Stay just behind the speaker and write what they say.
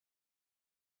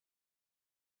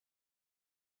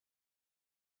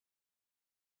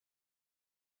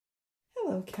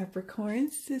Hello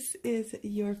Capricorns, this is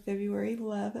your February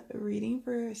love reading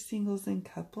for singles and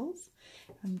couples.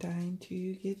 I'm dying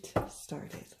to get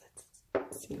started.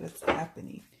 Let's see what's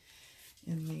happening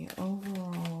in the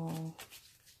overall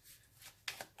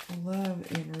love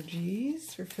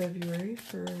energies for February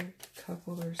for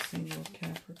couple or single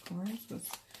Capricorns.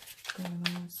 What's going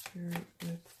on, Spirit,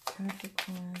 with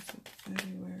Capricorns in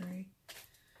February?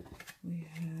 We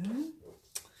have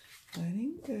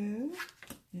letting go,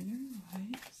 inner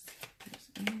lights. There's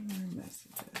any more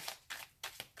messages.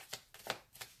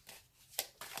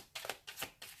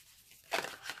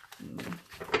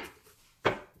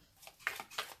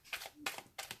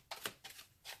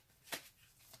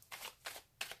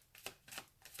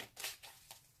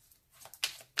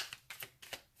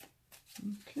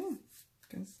 Okay,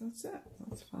 guess that's it.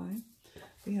 That's fine.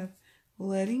 We have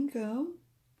letting go,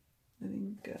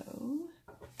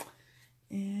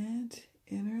 and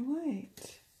inner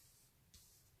light.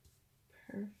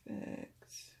 Perfect.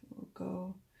 We'll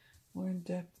go more in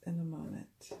depth in a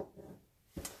moment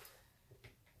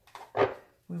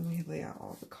when we lay out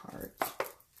all the cards.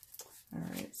 All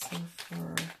right, so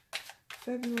for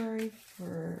February,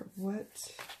 for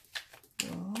what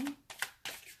will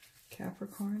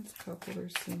Capricorns, couple or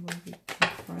single, be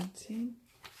confronting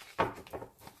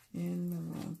in the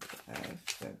month of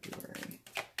February?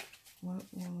 What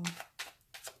will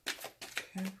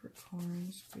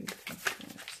Capricorns be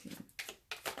confronting?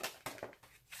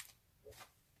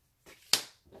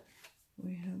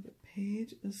 We have the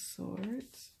Page of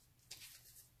Swords.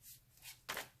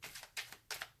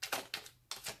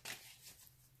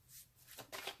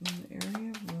 In the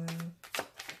area of love,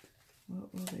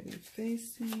 what will they be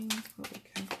facing? What will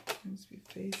Capricorns be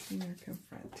facing or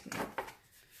confronting?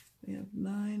 We have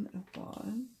Nine of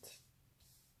Wands.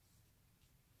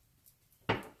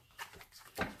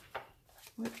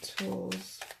 What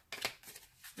tools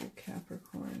will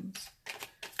Capricorns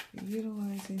be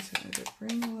utilizing to either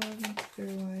bring love into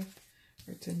their life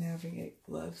or to navigate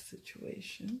love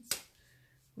situations?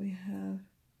 We have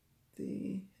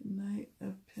the Knight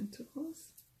of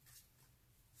Pentacles.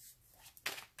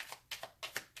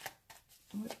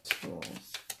 What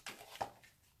tools?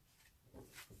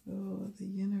 Oh, the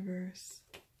universe.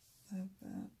 Love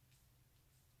that.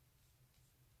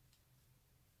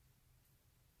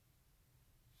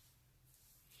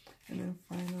 And then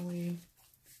finally,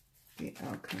 the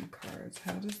outcome cards.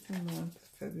 How does the month of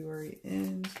February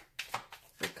end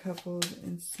for couples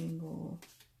and single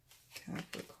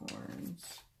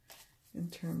Capricorns in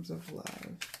terms of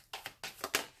love?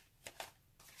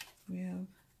 We have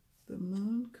the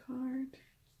Moon card.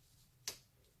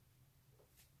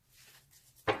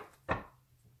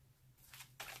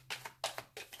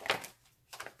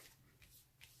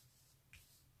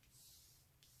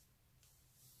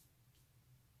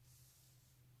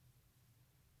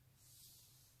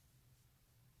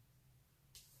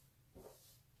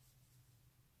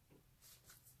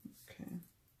 Okay,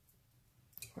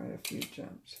 quite a few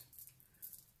jumps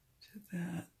to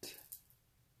that.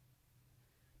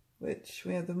 Which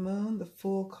we have the Moon, the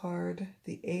Fool card,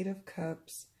 the Eight of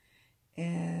Cups,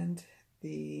 and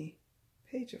the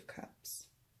Page of Cups.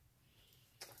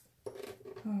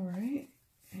 All right.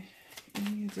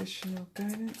 Any additional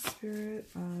guidance, Spirit,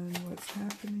 on what's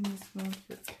happening this month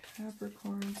for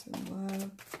Capricorns in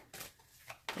love,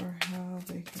 or how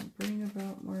they can bring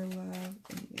about more love?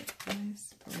 Any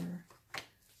advice or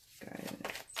guidance?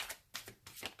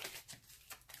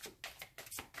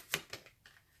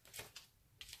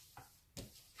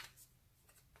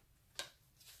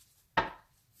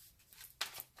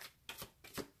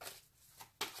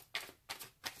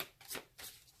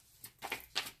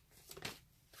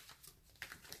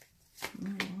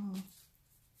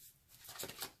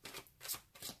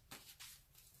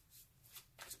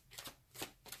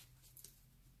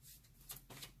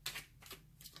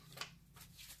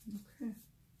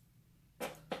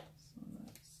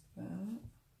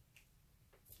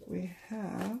 We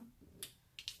have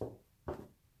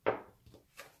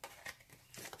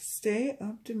stay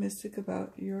optimistic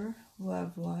about your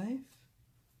love life,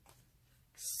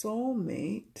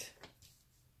 soulmate.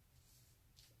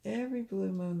 Every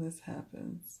blue moon this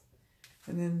happens.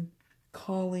 And then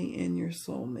calling in your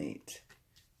soulmate,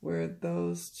 where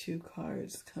those two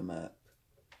cards come up.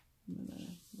 I'm going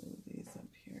to move these up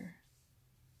here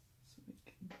so we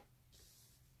can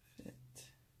fit.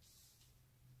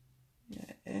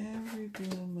 Yeah, every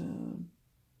blue moon,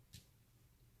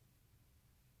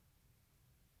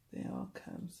 they all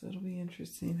come. So it'll be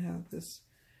interesting how this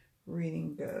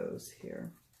reading goes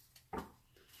here.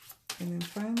 And then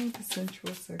finally, the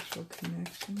sensual sexual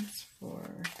connections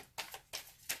for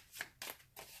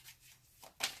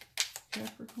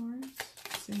Capricorns,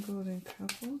 single and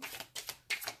coupled.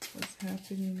 What's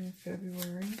happening in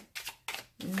February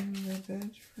in the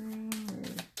bedroom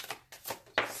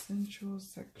or sensual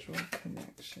sexual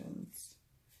connections.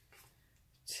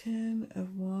 10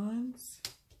 of Wands.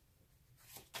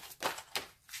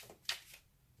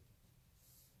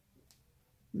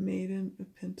 Maiden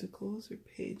of Pentacles or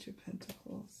Page of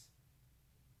Pentacles.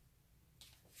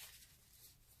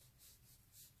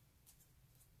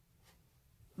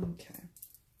 Okay.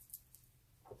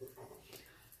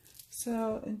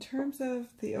 So in terms of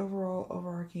the overall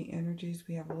overarching energies,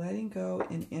 we have letting go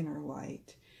and inner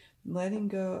light. Letting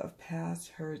go of past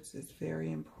hurts is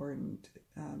very important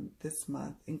this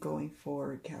month and going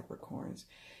forward, Capricorns.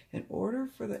 In order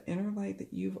for the inner light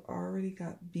that you've already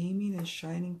got beaming and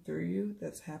shining through you,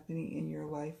 that's happening in your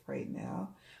life right now,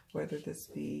 whether this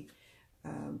be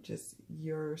just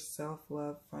your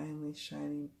self-love finally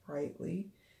shining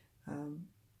brightly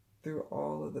through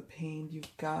all of the pain,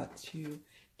 you've got to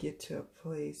get to a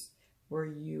place where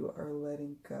you are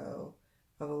letting go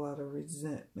of a lot of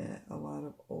resentment, a lot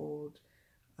of old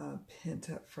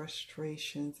pent-up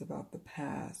frustrations about the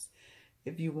past.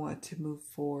 If you want to move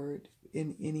forward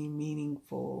in any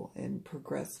meaningful and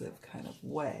progressive kind of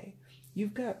way,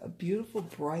 you've got a beautiful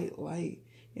bright light,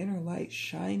 inner light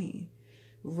shining,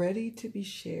 ready to be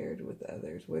shared with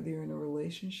others, whether you're in a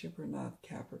relationship or not,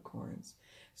 Capricorns.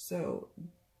 So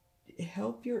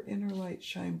help your inner light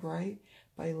shine bright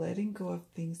by letting go of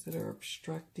things that are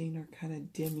obstructing or kind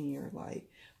of dimming your light.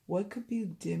 What could be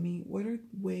dimming? What are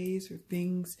ways or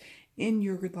things in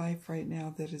your life right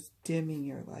now that is dimming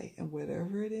your light? And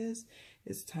whatever it is,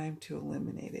 it's time to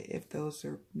eliminate it. If those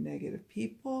are negative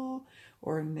people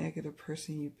or a negative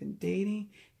person you've been dating,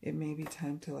 it may be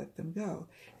time to let them go.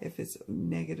 If it's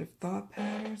negative thought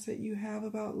patterns that you have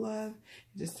about love,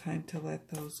 it is time to let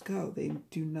those go. They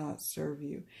do not serve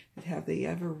you. And have they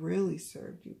ever really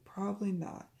served you? Probably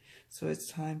not. So it's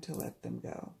time to let them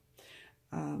go.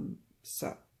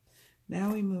 So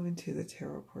now we move into the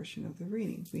tarot portion of the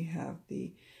reading. We have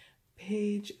the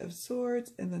Page of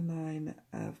Swords and the Nine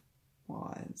of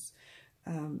Wands.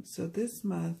 So this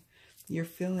month, you're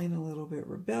feeling a little bit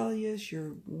rebellious.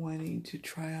 You're wanting to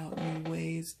try out new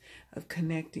ways of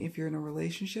connecting. If you're in a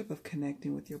relationship, of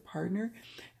connecting with your partner.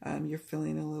 You're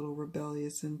feeling a little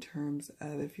rebellious in terms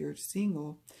of, if you're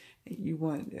single, you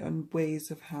want ways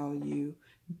of how you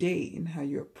date and how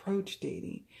you approach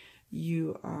dating.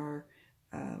 You are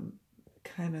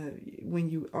kind of, when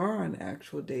you are on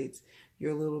actual dates,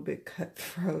 you're a little bit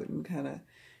cutthroat and kind of,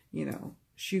 you know,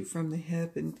 shoot from the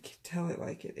hip and tell it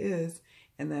like it is.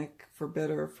 And that, for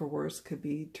better or for worse, could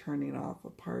be turning off a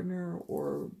partner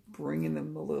or bringing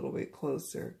them a little bit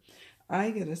closer. I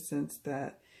get a sense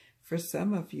that for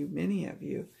some of you, many of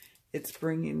you, it's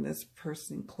bringing this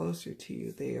person closer to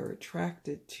you. They are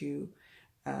attracted to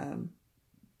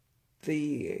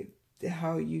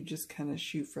how you just kind of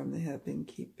shoot from the hip and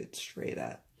keep it straight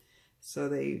up. So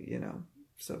they, you know,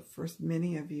 so for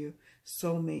many of you,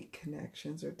 soulmate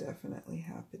connections are definitely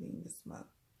happening this month.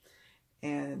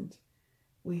 And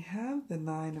we have the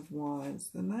Nine of Wands.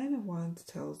 The Nine of Wands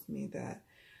tells me that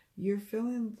you're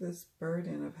feeling this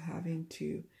burden of having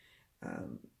to,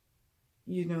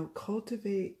 you know,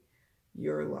 cultivate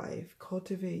your life,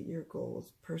 cultivate your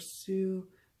goals, pursue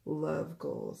love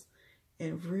goals.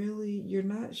 And really, you're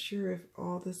not sure if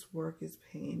all this work is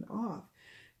paying off.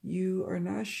 You are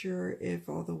not sure if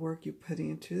all the work you're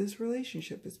putting into this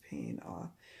relationship is paying off.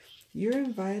 You're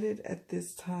invited at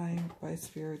this time by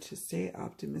Spirit to stay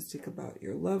optimistic about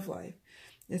your love life.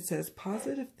 It says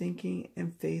positive thinking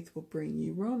and faith will bring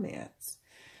you romance.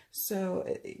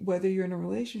 So whether you're in a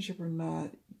relationship or not,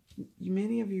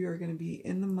 many of you are going to be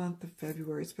in the month of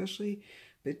February, especially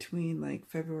between like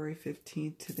February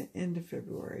 15th to the end of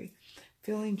February,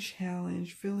 feeling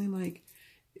challenged, feeling like,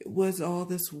 was all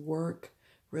this work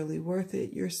really worth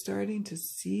it? You're starting to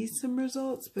see some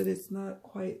results, but it's not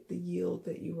quite the yield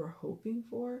that you were hoping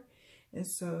for. And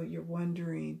so you're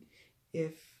wondering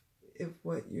if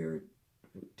what you're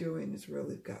doing has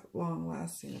really got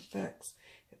long-lasting effects,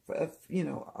 of, you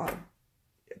know,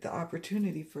 the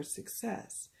opportunity for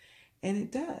success. And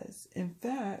it does. In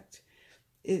fact,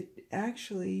 it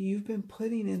actually, you've been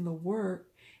putting in the work,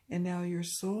 and now your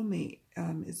soulmate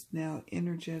is now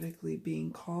energetically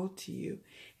being called to you,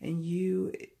 and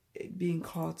you being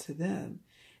called to them.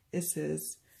 It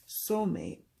says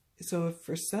soulmate. So if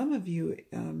for some of you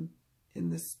in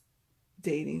this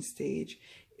dating stage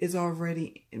is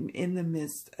already in the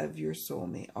midst of your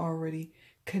soulmate, already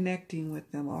connecting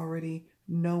with them, already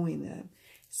knowing them.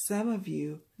 Some of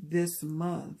you, this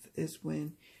month is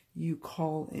when you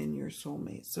call in your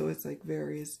soulmate. So it's like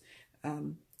various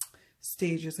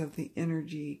stages of the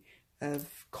energy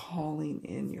of calling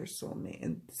in your soulmate.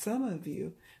 And some of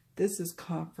you, this is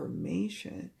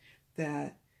confirmation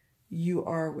that you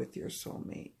are with your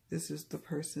soulmate. This is the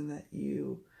person that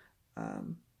you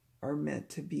are meant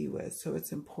to be with. So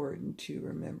it's important to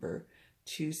remember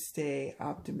to stay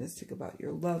optimistic about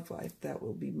your love life. That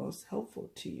will be most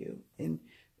helpful to you in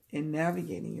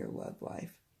navigating your love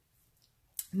life.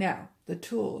 Now, the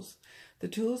tools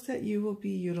that you will be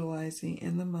utilizing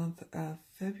in the month of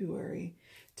February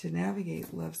to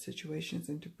navigate love situations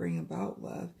and to bring about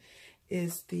love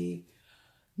is the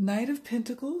Knight of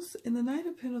Pentacles. And the Knight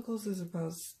of Pentacles is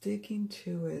about sticking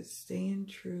to it, staying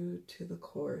true to the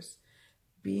course,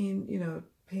 being,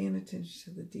 paying attention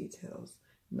to the details,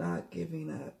 not giving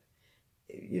up,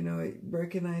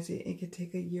 recognizing it could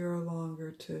take a year or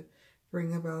longer to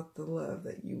bring about the love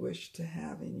that you wish to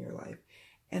have in your life.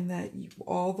 And that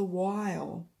all the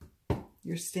while,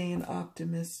 you're staying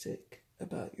optimistic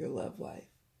about your love life.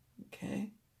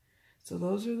 Okay? So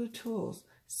those are the tools.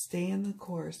 Stay in the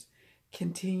course,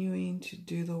 continuing to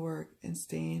do the work, and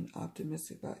staying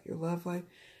optimistic about your love life.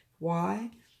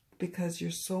 Why? Because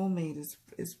your soulmate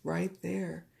is right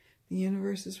there. The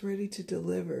universe is ready to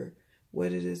deliver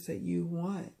what it is that you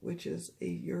want, which is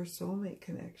your soulmate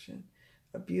connection.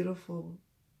 A beautiful,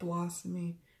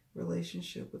 blossoming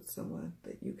relationship with someone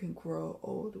that you can grow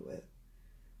old with.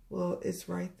 Well, it's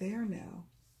right there now.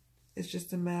 It's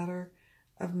just a matter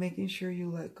of making sure you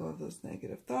let go of those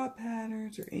negative thought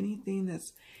patterns or anything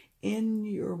that's in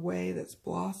your way that's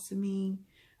blossoming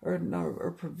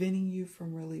or preventing you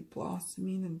from really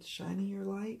blossoming and shining your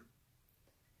light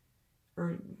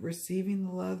or receiving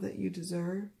the love that you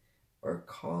deserve or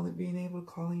being able to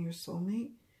call in your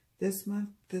soulmate. This month,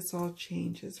 this all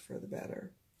changes for the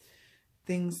better.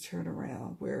 Things turn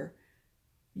around where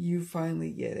you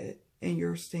finally get it and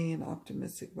you're staying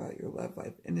optimistic about your love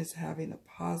life and it's having a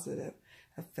positive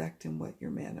effect in what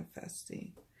you're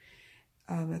manifesting.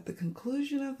 At the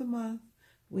conclusion of the month,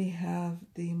 we have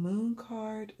the Moon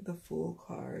card, the Fool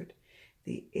card,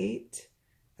 the Eight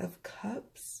of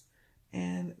Cups,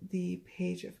 and the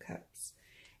Page of Cups.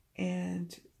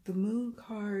 And the Moon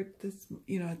card, this,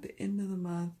 at the end of the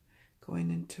month,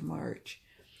 going into March,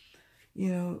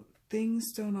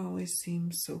 things don't always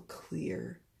seem so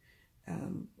clear.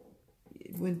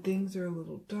 When things are a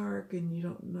little dark and you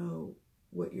don't know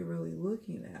what you're really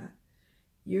looking at,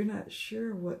 you're not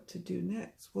sure what to do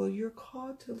next. Well, you're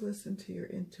called to listen to your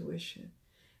intuition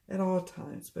at all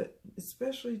times, but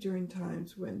especially during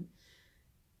times when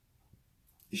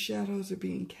shadows are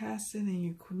being cast in and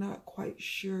you're not quite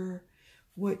sure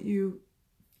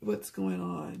what's going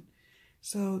on.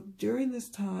 So during this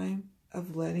time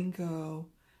of letting go,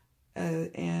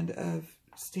 and of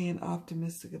staying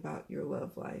optimistic about your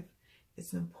love life,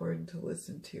 it's important to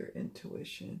listen to your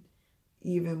intuition,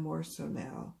 even more so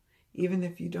now. Even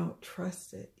if you don't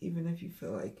trust it, even if you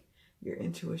feel like your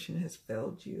intuition has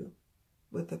failed you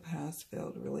with a past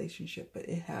failed relationship, but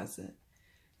it hasn't.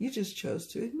 You just chose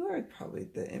to ignore probably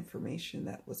the information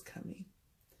that was coming.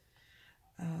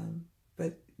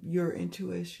 But your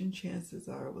intuition, chances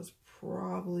are, was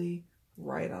probably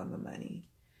right on the money.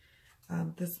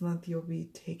 This month you'll be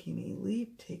taking a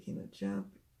leap, taking a jump,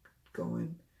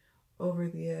 going over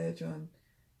the edge on,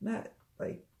 not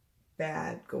like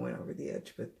bad going over the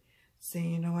edge, but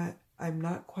saying, you know what, I'm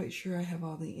not quite sure I have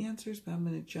all the answers, but I'm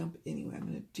going to jump anyway. I'm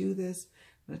going to do this.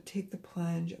 I'm going to take the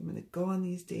plunge. I'm going to go on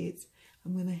these dates.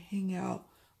 I'm going to hang out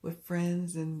with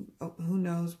friends and who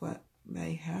knows what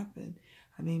may happen.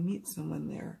 I may meet someone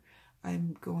there.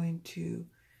 I'm going to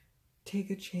take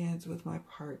a chance with my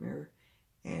partner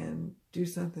and do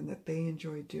something that they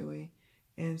enjoy doing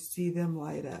and see them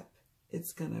light up.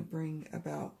 It's going to bring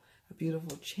about a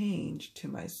beautiful change to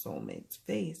my soulmate's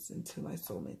face and to my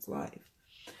soulmate's life.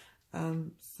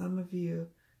 Some of you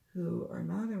who are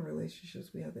not in relationships,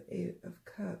 we have the Eight of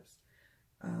Cups,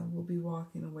 will be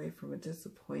walking away from a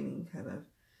disappointing kind of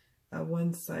a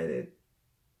one-sided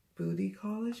booty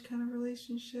callish kind of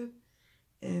relationship.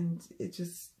 And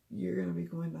you're going to be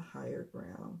going to higher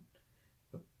ground,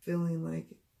 feeling like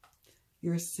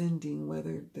you're ascending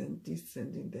rather than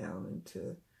descending down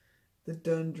into the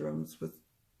doldrums with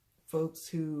folks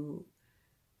who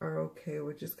are okay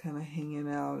with just kind of hanging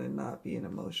out and not being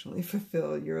emotionally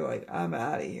fulfilled. You're like, I'm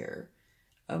out of here.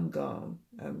 I'm gone.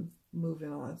 I'm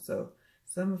moving on. So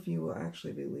some of you will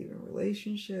actually be leaving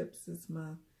relationships this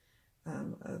month.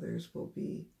 Others will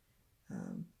be,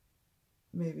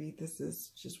 maybe this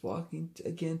is just walking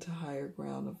again to higher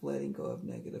ground of letting go of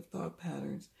negative thought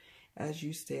patterns as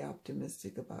you stay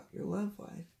optimistic about your love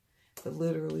life. But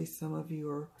literally some of you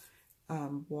are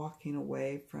walking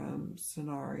away from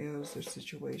scenarios or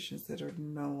situations that are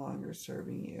no longer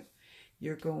serving you.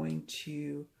 You're going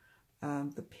to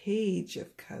the Page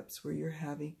of Cups, where you're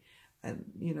having an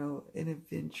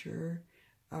adventure,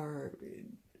 or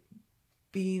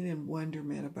being in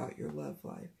wonderment about your love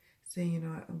life, saying, you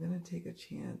know what, I'm going to take a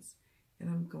chance and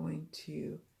I'm going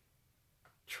to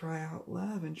try out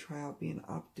love and try out being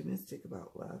optimistic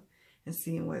about love and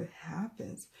seeing what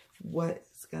happens,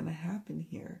 what's going to happen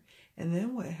here. And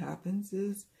then what happens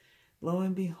is, lo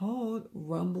and behold,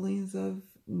 rumblings of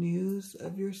news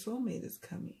of your soulmate is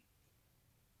coming.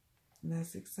 And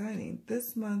that's exciting.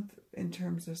 This month, in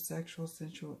terms of sexual,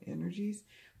 sensual energies,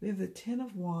 we have the Ten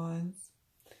of Wands,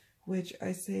 which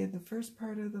I say in the first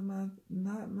part of the month,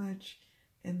 not much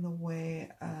in the way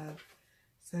of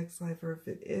sex life, or if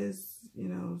it is,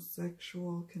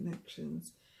 sexual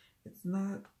connections, it's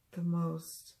not the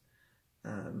most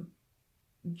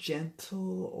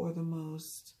gentle, or the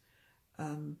most,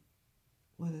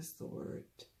 what is the word?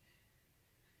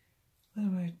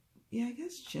 I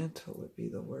guess gentle would be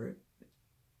the word.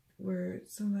 Where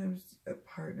sometimes a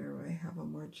partner might have a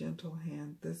more gentle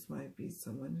hand. This might be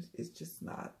someone that's just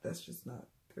not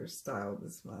their style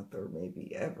this month, or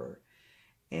maybe ever.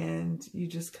 And you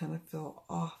just kind of feel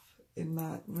off and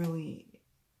not really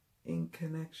in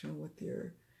connection with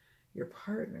your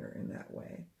partner in that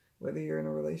way, whether you're in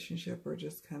a relationship or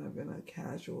just kind of in a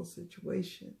casual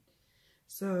situation.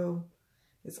 So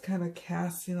it's kind of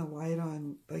casting a light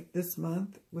on, like this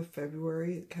month with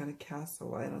February, it kind of casts a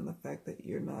light on the fact that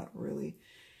you're not really,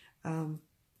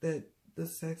 that the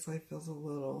sex life feels a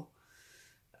little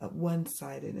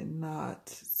one-sided and not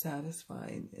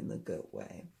satisfying in the good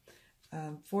way.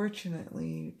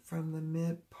 Fortunately, from the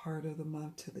mid part of the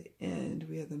month to the end,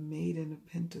 we have the Maiden of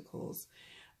Pentacles.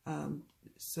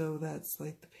 So that's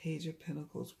like the Page of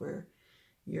Pentacles, where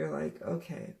you're like,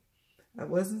 okay, I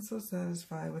wasn't so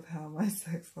satisfied with how my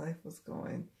sex life was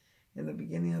going in the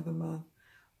beginning of the month.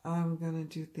 I'm going to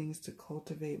do things to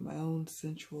cultivate my own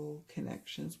sensual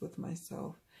connections with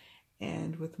myself,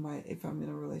 and if I'm in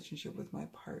a relationship with my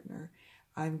partner,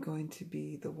 I'm going to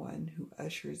be the one who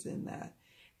ushers in that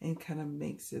and kind of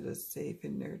makes it a safe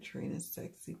and nurturing and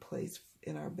sexy place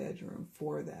in our bedroom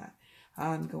for that.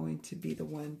 I'm going to be the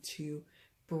one to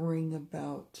bring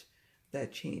about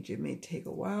that change. It may take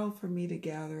a while for me to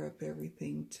gather up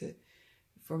everything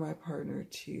for my partner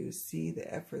to see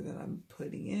the effort that I'm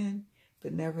putting in,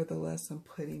 but nevertheless, I'm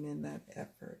putting in that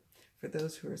effort. For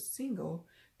those who are single,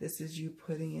 this is you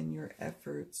putting in your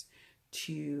efforts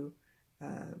to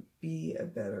be a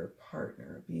better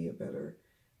partner, be a better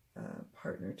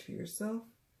partner to yourself,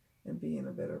 and being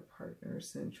a better partner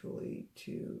sensually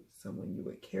to someone you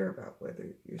would care about,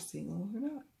 whether you're single or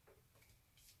not.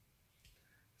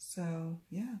 So,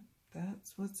 yeah,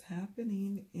 that's what's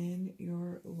happening in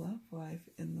your love life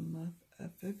in the month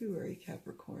of February,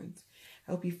 Capricorns.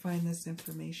 I hope you find this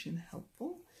information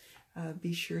helpful.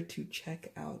 Be sure to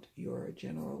check out your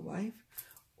general life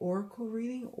oracle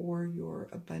reading, or your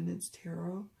abundance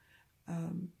tarot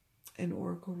and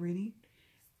oracle reading.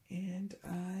 And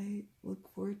I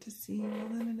look forward to seeing you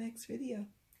all in the next video.